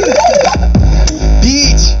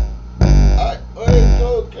 Beat.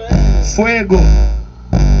 Fuego.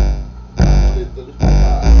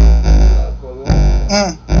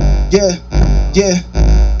 Yeah,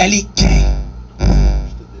 L Gang.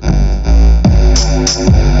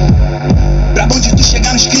 Pra onde tu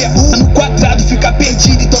chegar nos cria. No quadrado, fica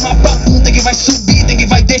perdido e toma papum. Tem quem vai subir, tem quem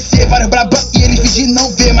vai descer, vários braba e ele fingir não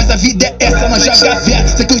ver. Mas a vida é essa, nós joga véia.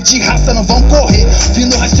 Sei que os de raça não vão correr.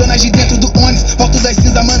 Vindo racionais de dentro do ônibus. Volto das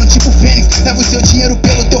cinzas, mano, tipo Fênix. Levo seu dinheiro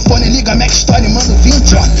pelo teu fone, liga a Mac Story, mando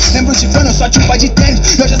 20, ó. Lembro de fã, eu só tinha um pai de tênis.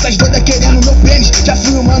 E hoje essas doidas querendo meu pênis. Já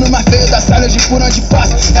fui o mano mais feio da sala, hoje por onde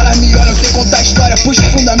passa. Elas me olham, eu sei contar a história. Puxa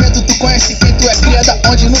o fundamento, tu conhece quem tu é. Cria da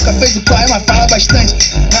onde nunca fez o corre, mas fala bastante.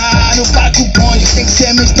 Não para com o bonde, tem que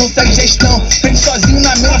ser mente, então segue gestão. Prende sozinho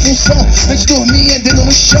na mesma função. Antes de dormir, dedo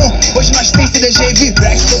no chão. Hoje nós tem CDG e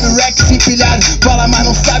Vibrex sobre Rex empilhado. Fala, mas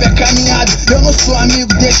não sabe a caminhada. Eu não sou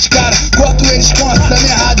amigo desses caras. Corto eles com a sama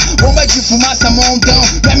errada. Bomba de fumaça, mondão.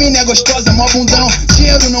 Minha mina é gostosa, mó bundão.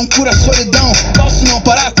 Dinheiro não cura a solidão. Falso não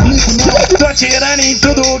parar comigo, não. Tô atirando em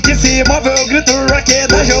tudo que se move, eu grito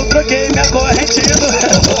roquedagem. Eu troquei minha corrente não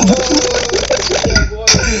quero.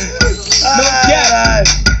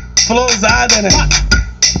 Flowzada, né?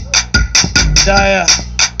 Já é.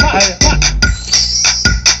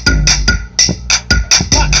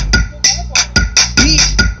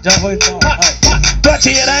 Já vou então. Tô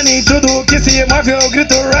atirando em tudo que se move, eu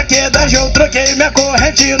grito roquedagem. Eu troquei minha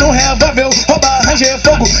corrente no revólver. Rouba, arranjei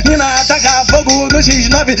fogo, mina ataca fogo no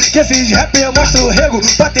X9. Que esses rap mostra o rego.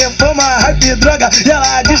 Pra ter fama, hype, droga. E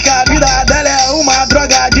ela diz que a vida dela é uma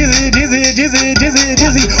droga. Dizem,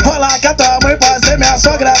 rola que a tua mãe pode ser minha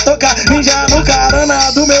sogra. Toca ninja no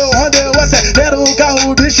carona do meu Honda. Eu acelero o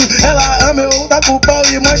carro, bicho. Ela ama, eu taco o pau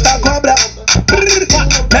e mostra a cobra.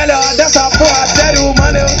 Melhor dessa porra, sério,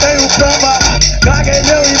 mano, eu tenho prova. Larguei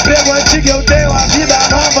meu emprego antigo, eu tenho a vida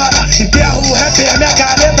nova. Enterro o rapper, minha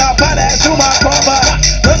caneta parece uma cova.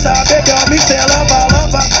 Lança baby, eu me lava.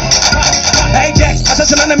 Hey Jack,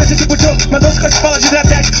 assassinando MC tipo Joe. Mandou 5 falas de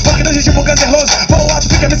Dretec. Porque do tipo canceroso. Vou alto,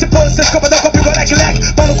 fica nesse pose. Cês copa, dá um copo igual leque.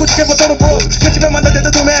 Pau no cu de quem botou no bolso. Quem tiver mandado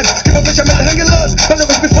dentro do médio. Que meu fechamento é ranguiloso. Quando eu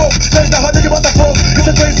cuspe fogo, nós da roda de Botafogo. Isso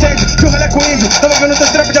é teu incêndio, que o rolê com índio. Tava vendo teus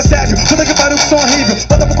trampos de assédio. Puta que pariu, que som horrível.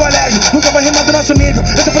 Volta pro colégio, nunca vai rimar do nosso nível.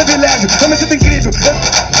 Esse é privilégio, eu me sinto incrível.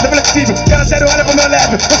 Eu flexível, cara sério, olha pro meu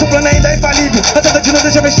level. Nosso plano ainda é infalível. A tentativa não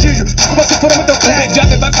deixa vestígio. Desculpa se for muito prédio. O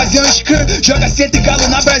Mediaver vai fazer um scrum. Joga centro e galo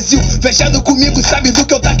na Brasil. Fechado comigo, sabe do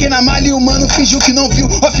que eu taquei na malha. E o mano fingiu que não viu.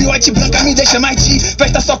 Off-white branca me deixa mais de.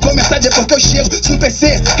 Festa só começa depois que eu chego. No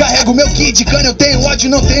PC, carrego meu kit de cana. Eu tenho ódio,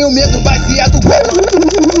 não tenho medo. Baseado. O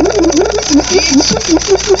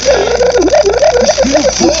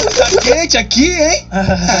fogo tá quente aqui, hein?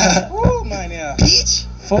 Mané. Beat.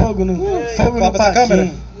 Fogo no câmera.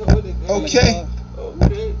 Ok.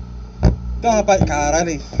 Então, rapaz, caralho,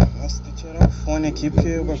 hein? Nossa, tem que tirar o fone aqui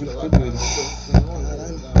porque o bagulho ficou doido.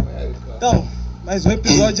 Caralho. Então, mais um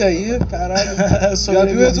episódio aí, caralho. Já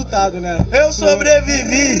viu o resultado, né? Eu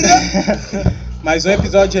sobrevivi! Mais um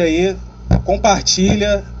episódio aí.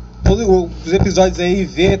 Compartilha todos os episódios aí,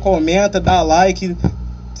 vê, comenta, dá like.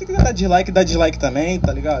 Se quiser dar dislike também,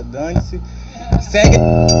 tá ligado? Dane-se. Segue.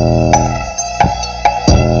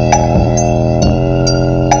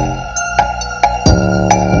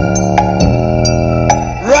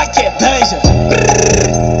 Rocket Danger!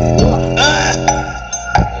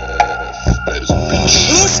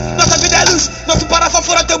 Luz, nossa vida é luz, nosso parafa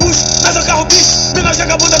fora teu bucho. Nós é o carro bicho, mina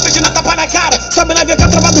joga bunda pedindo tapa na cara. Sobe na via com a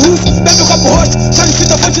trava do russo, bebe o copo roxo. Só de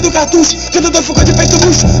fita fonte do cartucho, que o Dodô ficou de peito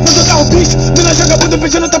murcho. Nós é o carro bicho, mina joga bunda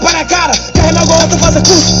pedindo tapa na cara. Quer remar igual outro, faz a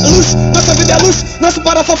curso. Luz, nossa vida é luz, nosso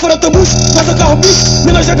parafa fora teu bucho. Nós é o carro bicho,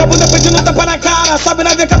 mina joga bunda pedindo tapa na cara. Sobe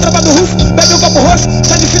na via com a trava do russo, bebe o copo roxo.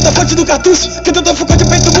 Só de fita fonte do cartucho, que o Dodô ficou de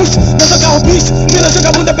peito murcho. Nós é o carro bicho, mina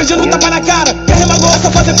joga bunda pedindo tapa na cara. Quer remar igual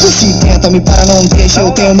outro, faz a curso. Se tenta me para, não deixa,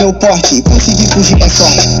 eu tenho meu porte. Consegui fugir é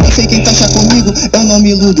sorte. Eu sei quem fecha comigo, eu não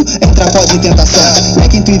me iludo. Entra, pode tentar sorte. É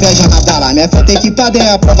quem tu inveja na bala. Minha fé equipada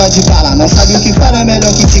é a prova de bala. Não sabe o que fala, é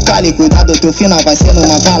melhor que se cale. Cuidado, teu final vai ser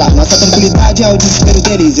numa bala. Nossa tranquilidade é o desespero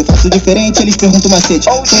deles. Eu faço diferente, eles perguntam o macete.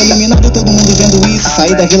 Sou eliminado, todo mundo vendo isso.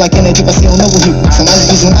 Saí da Vila Kennedy pra ser um novo rico. Sou mais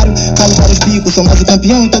visionário, falo vários bicos. Sou mais o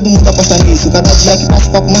campeão e todo mundo aposta nisso. Cada dia que passa,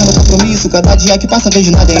 papo mais no compromisso. Cada dia que passa,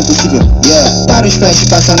 vejo nada é impossível. Yeah. Vários flashes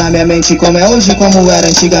passam na minha mente. Como é hoje, como era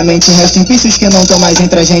antigamente. Resto em pistas que não estão mais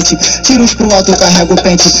entre a gente. Tiros pro alto, carrego o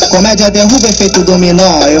pente. Comédia derruba, efeito dominó.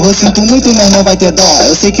 Eu sinto muito, mas não vai ter dó.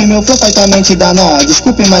 Eu sei que meu flow faz tua mente dar nó.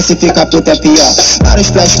 Desculpe, mas se fica puto é pior. Vários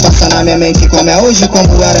flashes passam na minha mente. Como é hoje,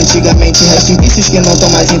 como era antigamente. Resto em pistas que não estão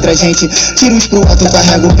mais entre a gente. Tiros pro alto,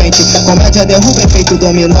 carrego o pente. Comédia derruba, efeito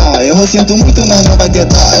dominó. Eu sinto muito, mas não vai ter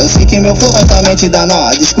dó. Eu sei que meu flow faz tua mente dar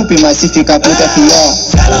nó. Desculpe, mas se fica puto é pior.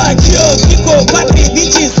 Celote, ficou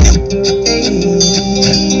 4h25.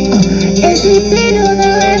 Esse filho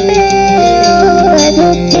não é meu, é do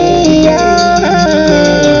peão.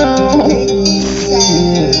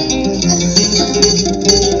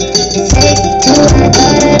 Sei que tu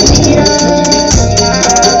agora é piranha.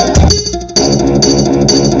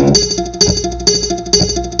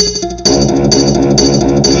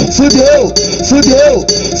 Fudeu, fudeu,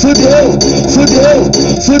 fudeu, fudeu,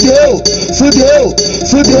 fudeu, fudeu,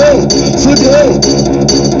 fudeu, fudeu.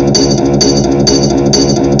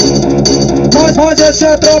 Mas essa é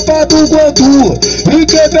a tropa do Goku. E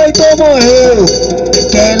quem peitou morreu.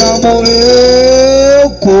 Quem não morreu,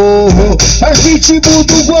 correu. É pitbull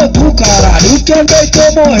do Goku, caralho. E quem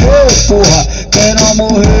peitou morreu, porra. Quem não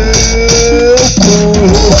morreu, correu.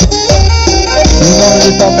 O nome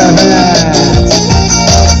do top é Rex.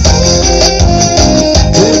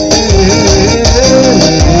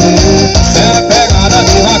 É pegada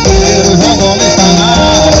de vaqueiro, João Gomes tá na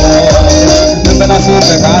hora. Meu pedaço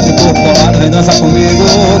pegado e corpo colado, vem dançar comigo.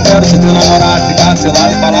 Quero ser teu namorado, ficar do seu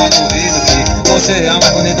lado e falar no ouvido que você é o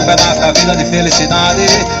mais bonito pedaço da vida de felicidade.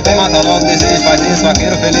 Vem mata logo desejo, faz isso,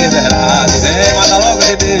 vaqueiro feliz, verdade. Vem mata logo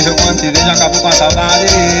de beijo, quando te vejo acabo com a saudade.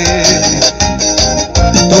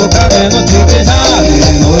 Tô querendo te beijar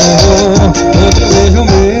de novo. Outro beijo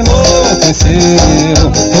me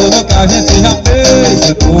enlouqueceu. Tudo que a gente já fez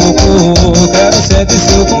foi pouco. Quero sentir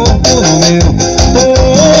seu corpo no meu. Tô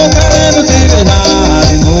querendo te beijar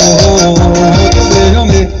de novo. Outro beijo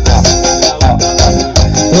me.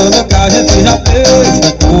 Tudo que a gente já fez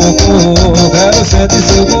foi pouco. Quero sentir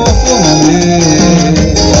seu corpo no meu.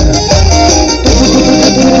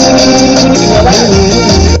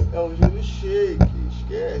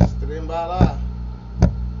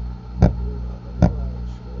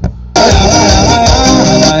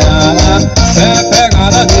 É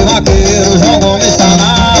pegada de vaqueiro, João Gomes tá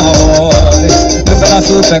na voz. Meu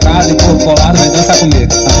pedaço pegado e corpo colado, vem dançar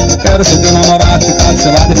comigo. Quero ser teu namorado, ficar do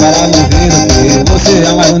seu lado e falar no ouvido que você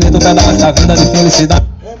é o mais bonito pedaço da vida de felicidade.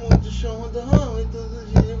 É muito chão do ramo e todo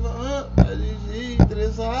dia vão a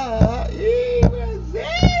estressar. Ih,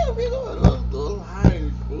 Brasil, vigoroso do line.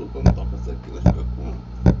 Quando toca essa aqui, ela fica com...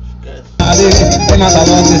 esquece. Vem mata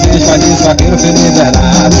logo de beijo, faz isso, vaqueiro feliz,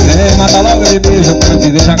 verdade. Vem mata logo de beijo, quando te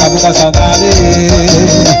vejo acabo com a saudade.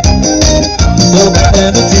 Tô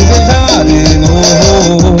querendo te beijar de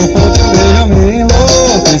novo. Outro beijo me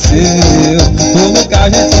enlouqueceu. Tudo que a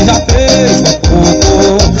gente já fez foi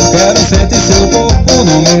pouco. Quero sentir seu corpo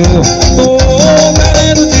no meu. Tô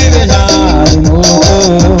querendo te beijar de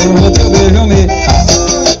novo. Outro beijo me.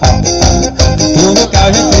 Tudo que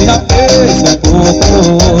a gente já fez foi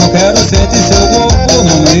pouco. Quero sentir seu corpo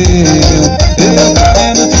no meu. Eu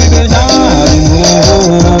querendo te beijar de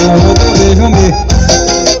novo. Outro beijo me.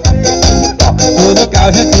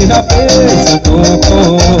 já fez seu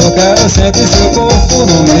corpo, quero sentir seu corpo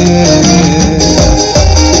no meu.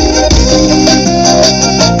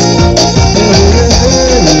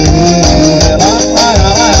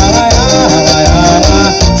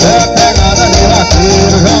 Cê pegada de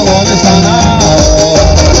vaqueiro, João Gomes tá na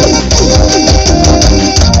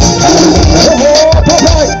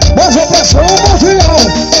mais opressão mundial.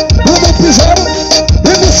 Bruno Piseiro,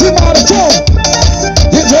 MC Martão,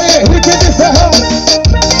 DJ Henrique de Ferrão.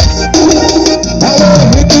 Alô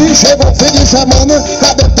Henrique, chegou o fim de semana,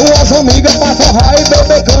 cadê tuas amigas pra forrar e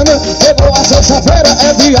beber cana? Chegou a sexta-feira,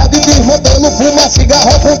 é viado e desmantelo, fuma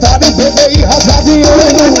cigarro ao contrário, beber e rasgar dinheiro.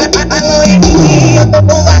 Alô Henrique, eu tô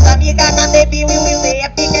com as amigas na Debi, o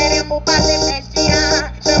CEP, queremos fazer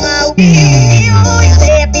festinha. Chama o Rio, o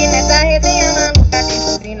CEP nessa resenha, nunca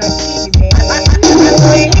descobrindo aqui.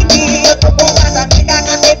 Alô Henrique, eu tô com as amigas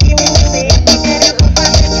na Debi, o CEP, queremos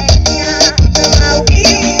fazer festinha. Chama o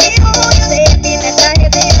Rio, o CEP nessa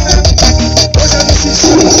resenha, nunca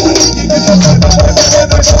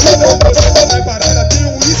Na parada tem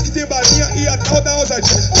um uísque, tem balinha e a tal da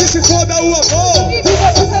ousadia. Que se foda o amor.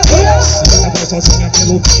 Ela sozinha,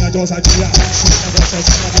 peluquinha de ousadia. Ela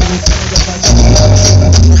sozinha, peluquinha de ousadia.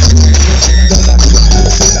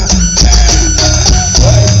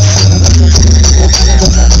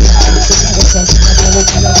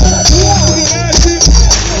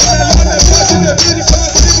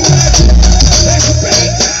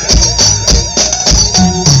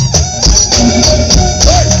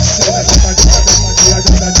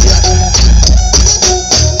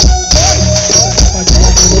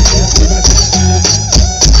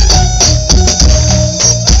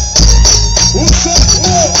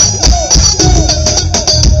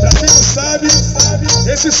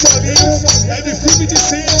 Esse solinho é de filme de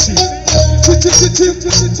Cinti.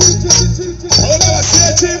 Olha o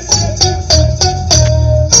macete.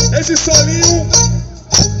 Esse solinho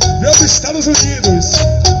veio dos Estados Unidos,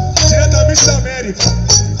 diretamente da América.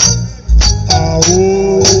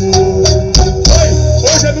 Aô.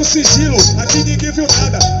 Hoje é no sigilo, aqui ninguém viu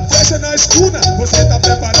nada. Fecha na escuna, você tá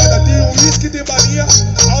preparada? Tem um uísque, tem balinha,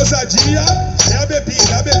 a ousadia é a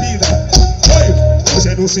bebida, a bebida. Hoje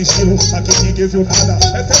é no sigilo, aqui ninguém viu nada.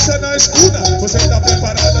 É festa na escuna, você tá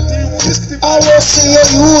preparada? Tem um uísque, tem balinha. Alô, senhor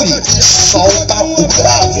Yuri, solta o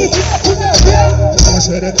bravo. Uma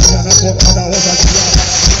xeretinha na boca da ousadia.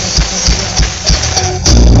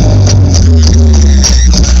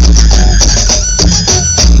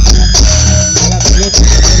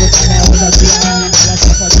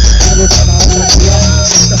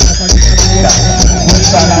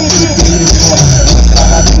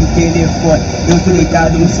 Eu tô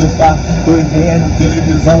deitado no sofá, tô vendo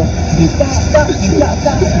televisão.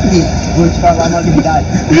 Vou te falar uma verdade.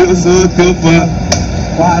 Eu sou teu fã,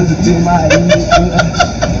 quase teu marido.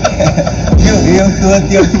 Eu sou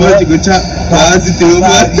teu fã, quase teu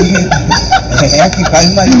marido. É que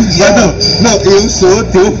faz uma ligação. Não, eu sou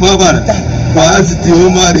teu fã, mano. Quase teu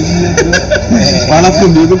marido. Fala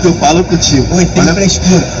comigo que eu falo contigo. Oi, tem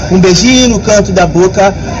frescura. Um beijinho no canto da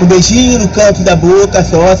boca, um beijinho no canto da boca,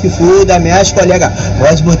 só se for da minhas colegas.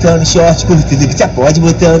 Pode botar no short curto, pode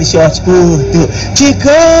botar no short curto.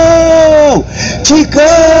 Ticão! Ticão!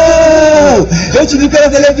 Eu te vi pela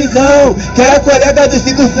televisão, que era colega do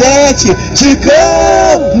 57.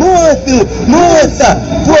 Ticão! Moço, moça,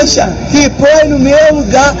 poxa, se põe no meu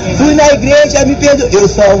lugar, fui na igreja, me perdoa. Eu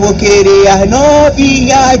só vou querer as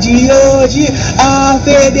novinhas de hoje. A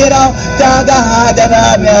federal tá agarrada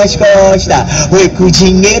nas minhas costas. Oi, com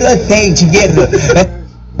dinheiro ou sem dinheiro?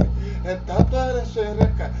 É tapa na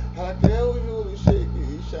xereca, ela quer o Júlio Shake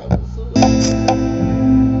e chama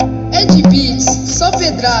o É de beats, só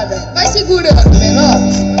pedrada. Vai segurando, menor.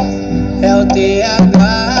 É o TH.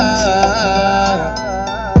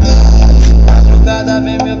 Madrugada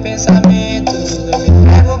vem meu pensamento, eu me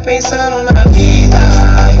pego pensando na vida.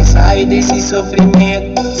 Sair desse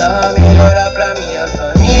sofrimento, dá uma melhora pra minha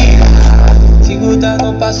família. Sigo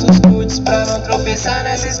dando passos curtos pra não tropeçar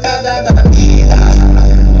nessa escada da vida.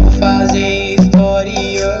 Vou fazer história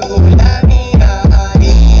e orgulho da minha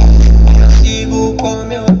raiz. Eu sigo com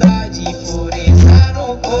humildade e pureza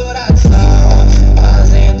no coração,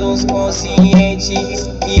 fazendo uns conscientes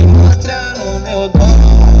e mostrando meu dom.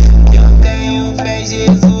 Eu tenho fé,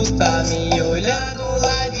 Jesus tá me olhando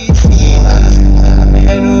lá de cima, tá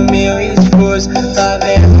vendo meu esforço, tá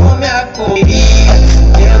vendo minha correria.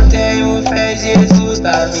 Eu tenho fé, Jesus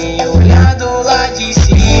tá me olhando lá de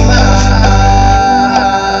cima.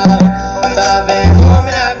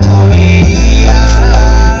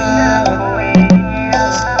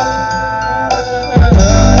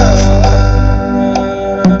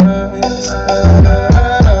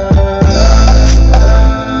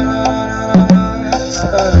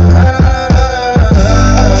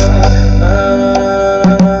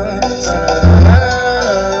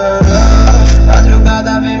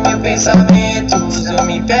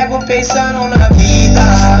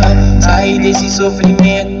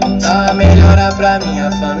 sofrimento, dá uma melhora pra minha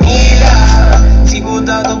família. Sigo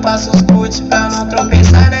dando passos curtos pra não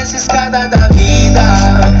tropeçar nessa escada da vida.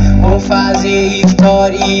 Vou fazer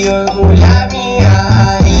história e orgulhar minha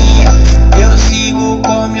rainha. Eu sigo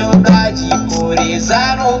com humildade e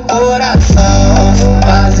pureza no coração,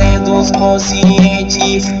 fazendo uns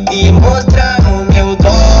conscientes e mostrando meu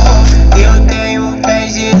dom. Eu tenho fé em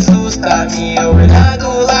Jesus, tá me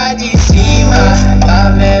olhando lá de cima.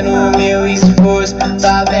 Tá vendo meu esforço,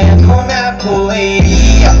 tá vendo minha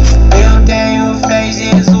correria. Eu tenho fé em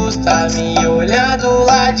Jesus, tá me olhando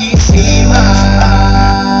lá de cima.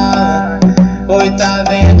 Oi, tá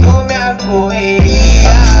vendo minha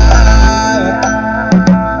correria.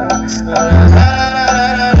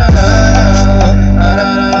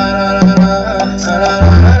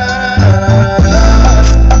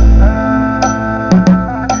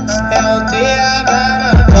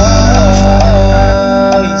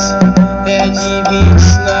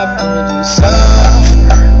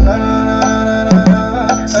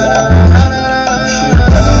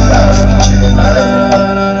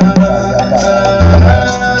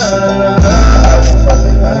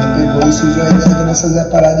 Fazer a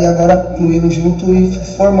parada e agora fluindo junto e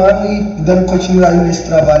formando e dando continuidade nesse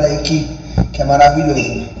trabalho aí que é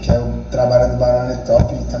maravilhoso, que é o trabalho do Barone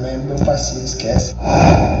Top e também meu parceiro, esquece.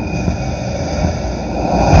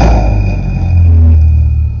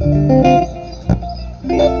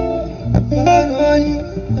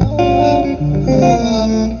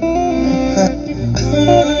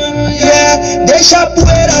 Deixa a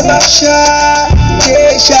poeira baixar,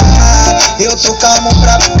 deixa. Eu tô calmo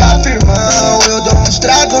pra ficar firmão. Eu dou uns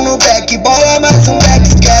tragos no back, bola mais um back,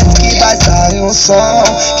 esquece que vai sair um som.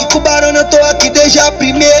 Que com o Barone eu tô aqui desde a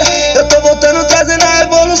primeira. Eu tô voltando trazendo a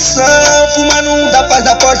evolução. Fumando um da paz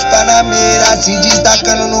da Porsche Panamera, se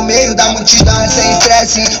destacando no meio da multidão sem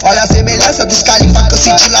estresse. Olha a semelhança dos califa que eu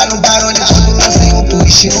senti lá no Barone quando lancei um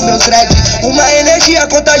twist no meu thread. Uma energia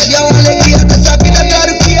contagia uma alegria dessa vida,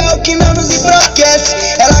 claro que é o que não nos enfraquece.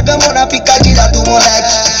 Ela gamou na picadilha do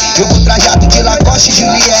moleque. Eu vou trajado de Lacoste e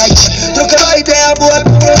Juliette, trocando a ideia boa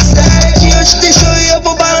pro procede. Eu te deixo e eu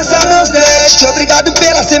vou balançar meus dentes. Obrigado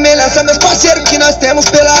pela semelhança, meus parceiros, que nós temos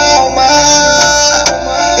pela alma.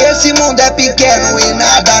 Esse mundo é pequeno e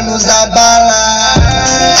nada nos abala.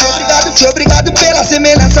 Obrigado pela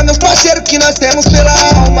semelhança, meus parceiros, que nós temos pela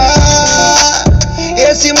alma.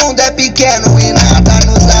 Esse mundo é pequeno e nada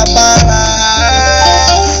nos abala.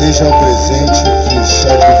 Seja o presente que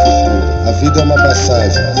enxerga o futuro. A vida é uma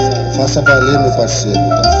passagem, faça valer, meu parceiro.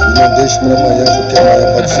 E não deixe pra amanhã, porque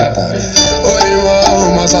amanhã pode ser tarde. Oi,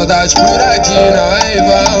 irmão, uma saudade por aqui, não é em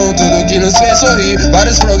vão. Tudo que nos fez sorrir,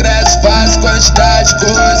 vários progressos, faz quantidade de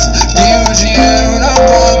coisas que o dinheiro não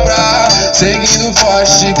compra. Seguindo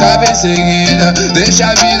forte de cabeça erguida, deixa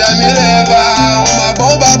a vida me levar. Uma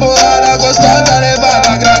bomba bolada, gostosa levada.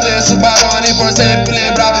 Agradeço o Barone por sempre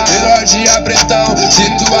lembrar. Melhor dia pretão,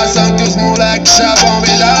 situação que os moleques chamam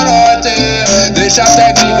bem da norte. Deixa a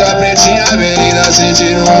técnica pretinha avenida,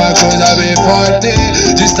 sentindo uma coisa bem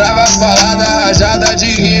forte. Destrava as palavras, rajada de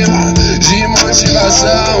rima, de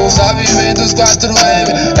motivação. Salve dos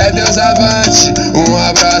 4M, é Deus avante. Um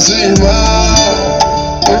abraço, irmão.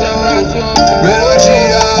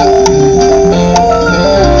 Melodia.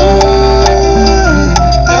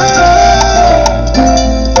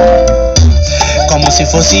 Como se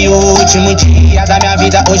fosse o último dia da minha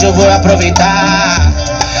vida, hoje eu vou aproveitar.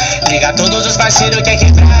 Liga todos os parceiros que é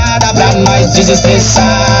quebrada pra nós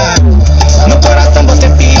desestressar. No coração você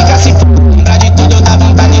fica, se for lembrar de tudo dá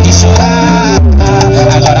vontade de chorar.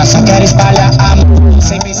 Agora só quero espalhar amor,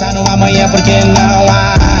 sem pensar no amanhã porque não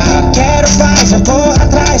há. Quero paz, eu corro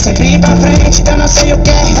atrás, sempre pra frente, eu não sei o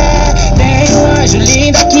que é. Tem um anjo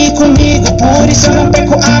lindo aqui comigo, por isso eu não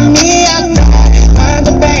perco a minha fé.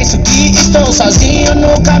 Quando penso que estou sozinho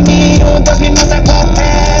no caminho, Deus me mostra qual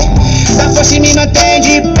é. Dá força e me mantém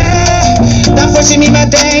de pé, dá força e me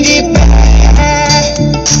mantém de pé.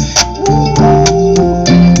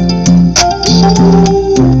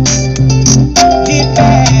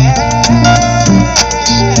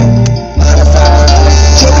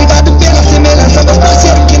 Obrigado pela semelhança, meus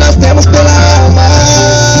parceiros, que nós temos pela alma.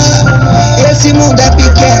 Esse mundo é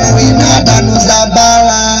pequeno e nada nos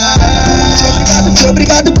abala.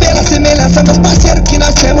 Obrigado pela semelhança, meus parceiros, que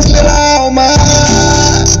nós temos pela alma.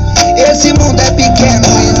 Esse mundo é pequeno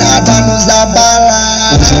e nada nos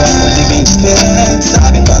abala. Hoje o amor vem diferente,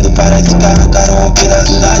 sabe quando parece que arrancaram um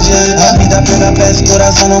pedaço da gente. A vida pela peça, o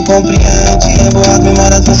coração não compreende. Reboado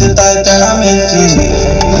memórias, você tá eternamente.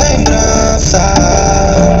 Lembrança,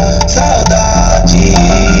 saudade,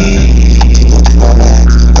 outros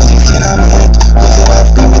momentos, os ensinamentos, você vai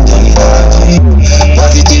ficar na eternidade.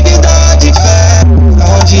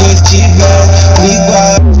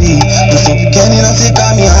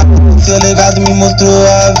 caminhar. Seu legado me mostrou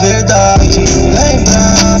a verdade.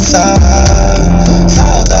 Lembrança,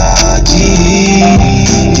 saudade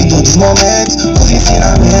de todos os momentos, os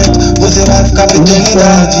ensinamentos. Você vai ficar pra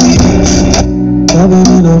eternidade. Tá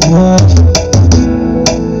vendo na voz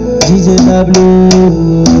DJ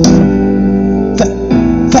W.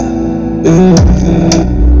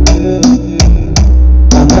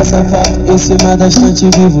 A nossa foto em cima da estante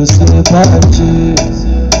vi você partir.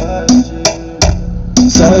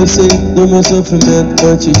 Só eu sei do meu sofrimento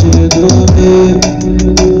antes de dormir.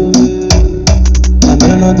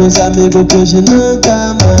 Lembrando dos amigos que hoje não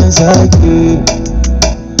tá mais aqui.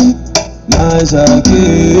 Mas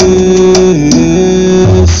aqui,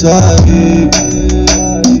 sabe?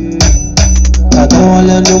 Cada um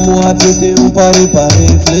olhando o Moab e um parei pra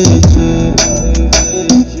refletir.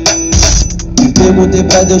 E perguntei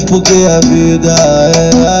pra Deus por que a vida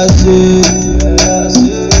é assim.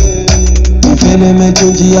 Infelizmente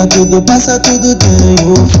um dia tudo passa, tudo tem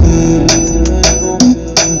um fim.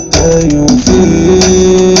 Tem um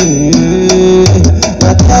fim.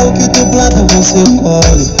 Até o que tu planta você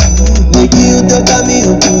colhe. Neguinho, teu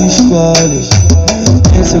caminho tu escolhes.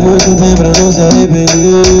 Pense muito bem pra não se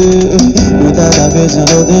arrepender. Muitas das vezes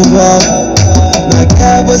não tem volta. Na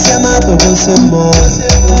guerra você mata ou você morre.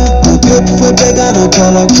 Porque tu foi pegar no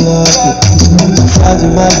colo-clock. Faz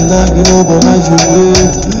imaginar que não vou mais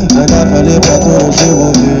viver. Ainda falei pra tu não se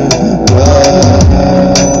envolver.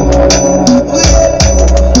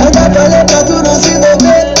 Ainda falei pra tu não se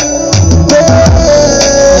envolver.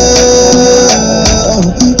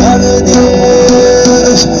 Oh meu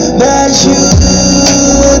Deus, me ajuda.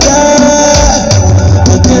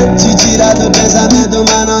 Eu tento te tirar do pensamento,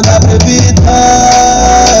 mas não dá pra evitar.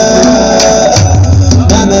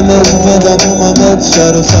 Na minha mente vendo algum momento,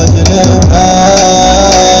 choro só de lembrar.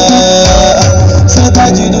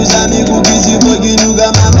 Saudade dos amigos que se foi que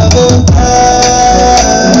nunca mais vai voltar.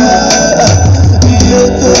 E eu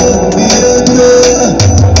tô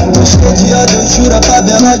cheio de ódio, eu juro a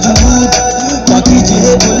favela de luto. Toque de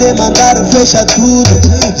recolher, mandaram fechar tudo.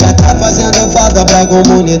 Já tá fazendo falta pra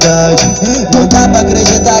comunidade. Não dá pra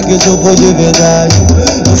acreditar que isso foi de verdade.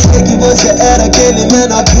 Eu sei que você era aquele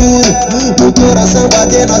menor puro. O coração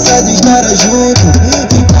bater nossas histórias junto.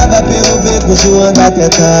 Ficava pelo beco zoando até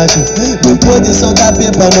tarde. Depois de soltar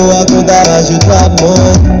pipa no alto da laje tua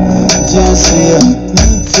mãe dizia,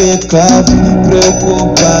 ficava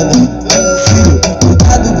preocupada. Filho,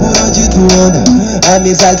 cuidado por onde tu anda.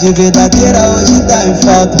 Amizade verdadeira hoje tá em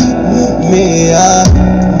falta. Me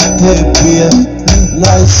arrepia,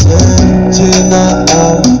 nós sente na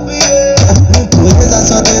alma. Pureza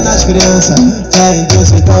só tem nas crianças. Fé em Deus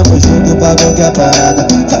e tamo junto pra qualquer parada.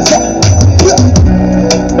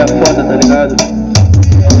 É foda, tá ligado?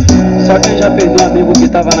 Só quem já perdeu um amigo que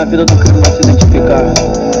tava na vida do crime vai se identificar.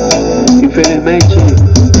 Infelizmente,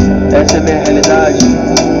 essa é a minha realidade.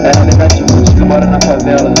 É a realidade de muitos que moram na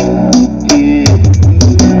favela. E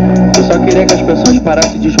eu só queria que as pessoas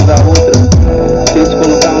parassem de julgar outra sem se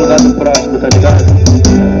colocar no lugar do próximo, tá ligado?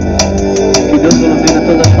 Que Deus ilumine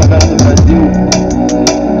todas as favelas do Brasil.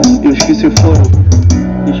 E os que se foram,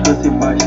 descansem em paz.